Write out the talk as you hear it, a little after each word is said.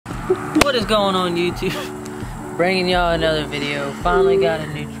What is going on, YouTube? Bringing y'all another video. Finally got a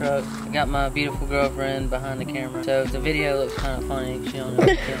new truck. I got my beautiful girlfriend behind the camera, so if the video looks kind of funny, she don't know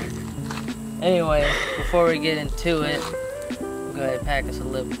what to do. Anyway, before we get into it, we'll go ahead and pack us a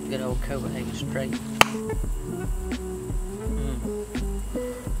little good old Copenhagen straight.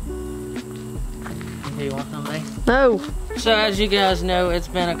 Do you want something? No. So as you guys know, it's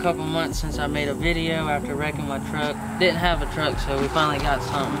been a couple months since I made a video after wrecking my truck. Didn't have a truck, so we finally got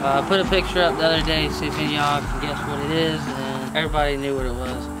something. I put a picture up the other day to see if any of y'all can guess what it is, and everybody knew what it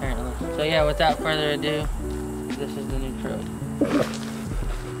was, apparently. So yeah, without further ado, this is the new truck.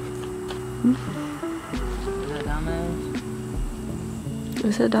 Is that Domino's?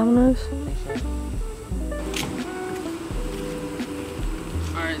 Is it Domino's? I think so.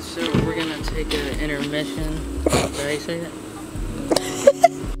 Alright, so we're gonna take an intermission. Did I say that?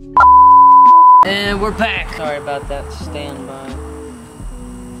 And we're back. Sorry about that standby.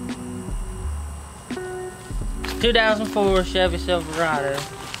 2004 Chevy Silverado,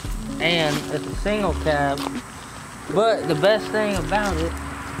 and it's a single cab. But the best thing about it,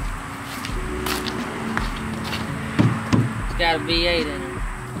 it's got a V8 in it.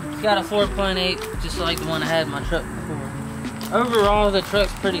 It's got a 4.8, just like the one I had in my truck before. Overall, the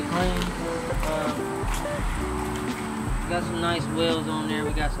truck's pretty clean. Got some nice wheels on there.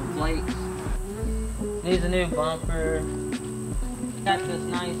 We got some flakes. Needs a new bumper. Got this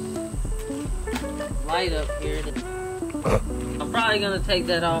nice light up here. I'm probably gonna take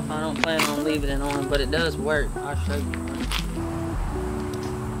that off. I don't plan on leaving it on, but it does work. I'll show you.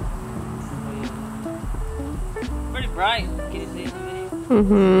 Pretty bright. Can you see it in the video?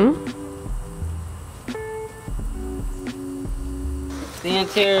 Mm-hmm. The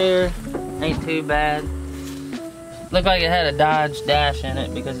interior ain't too bad. Looked like it had a Dodge Dash in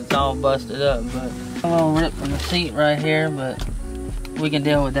it because it's all busted up, but a little rip in the seat right here, but we can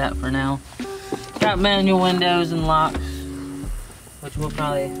deal with that for now. Got manual windows and locks, which I'll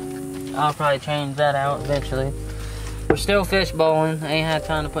probably change that out eventually. We're still fish bowling. I ain't had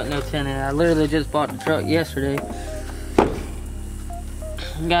time to put no tin in it. I literally just bought the truck yesterday.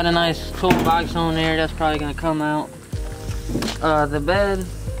 Got a nice toolbox on there. That's probably gonna come out. The bed,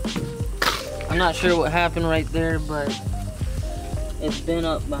 I'm not sure what happened right there, but it's been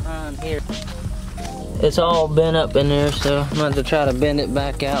up behind here. It's all been up in there, so I'm going to try to bend it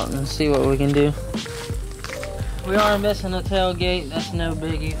back out and see what we can do. We are missing a tailgate. That's no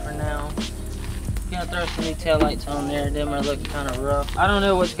biggie for now. Gotta throw some new taillights on there. Them are looking kind of rough. I don't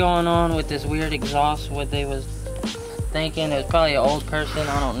know what's going on with this weird exhaust, what they was thinking. It was probably an old person,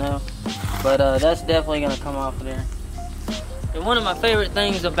 I don't know. But that's definitely going to come off of there. And one of my favorite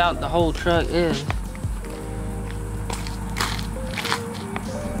things about the whole truck is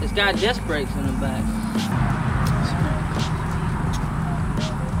it's got disc brakes in the back.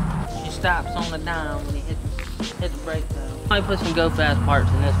 She stops on the dime when he hits the brake pedal. I might put some Go Fast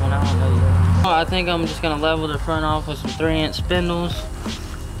parts in this one, I don't know yet. I think I'm just gonna level the front off with some 3-inch spindles.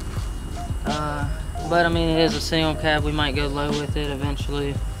 But I mean, it is a single cab. We might go low with it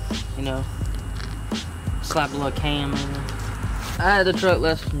eventually, you know, slap a little cam in it. I had the truck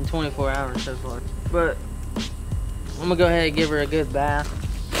less than 24 hours so far, but I'm gonna go ahead and give her a good bath.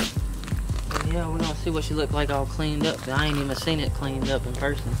 And yeah, we're gonna see what she looked like all cleaned up. I ain't even seen it cleaned up in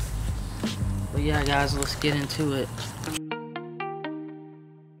person. But yeah, guys, let's get into it.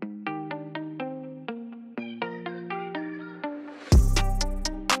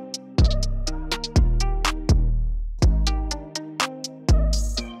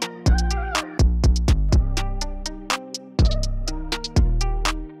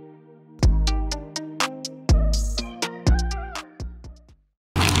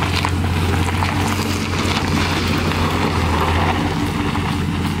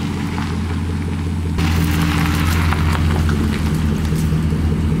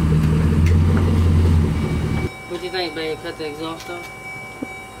 What do you think, babe? Cut the exhaust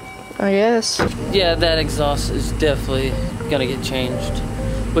off? I guess. Yeah, that exhaust is definitely gonna get changed.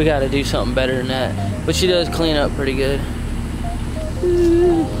 We gotta do something better than that. But she does clean up pretty good.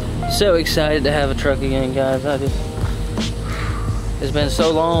 So excited to have a truck again, guys. It's been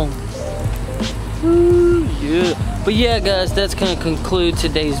so long. Yeah. But yeah, guys, that's gonna conclude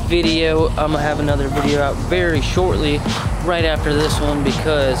today's video. I'm gonna have another video out very shortly, right after this one,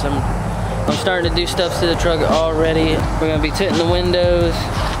 because I'm starting to do stuff to the truck already. We're gonna be tinting the windows,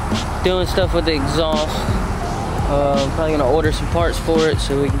 doing stuff with the exhaust. Probably gonna order some parts for it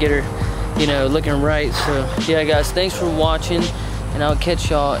so we can get her, you know, looking right. So yeah, guys, thanks for watching, and I'll catch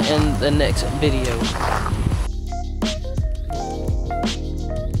y'all in the next video.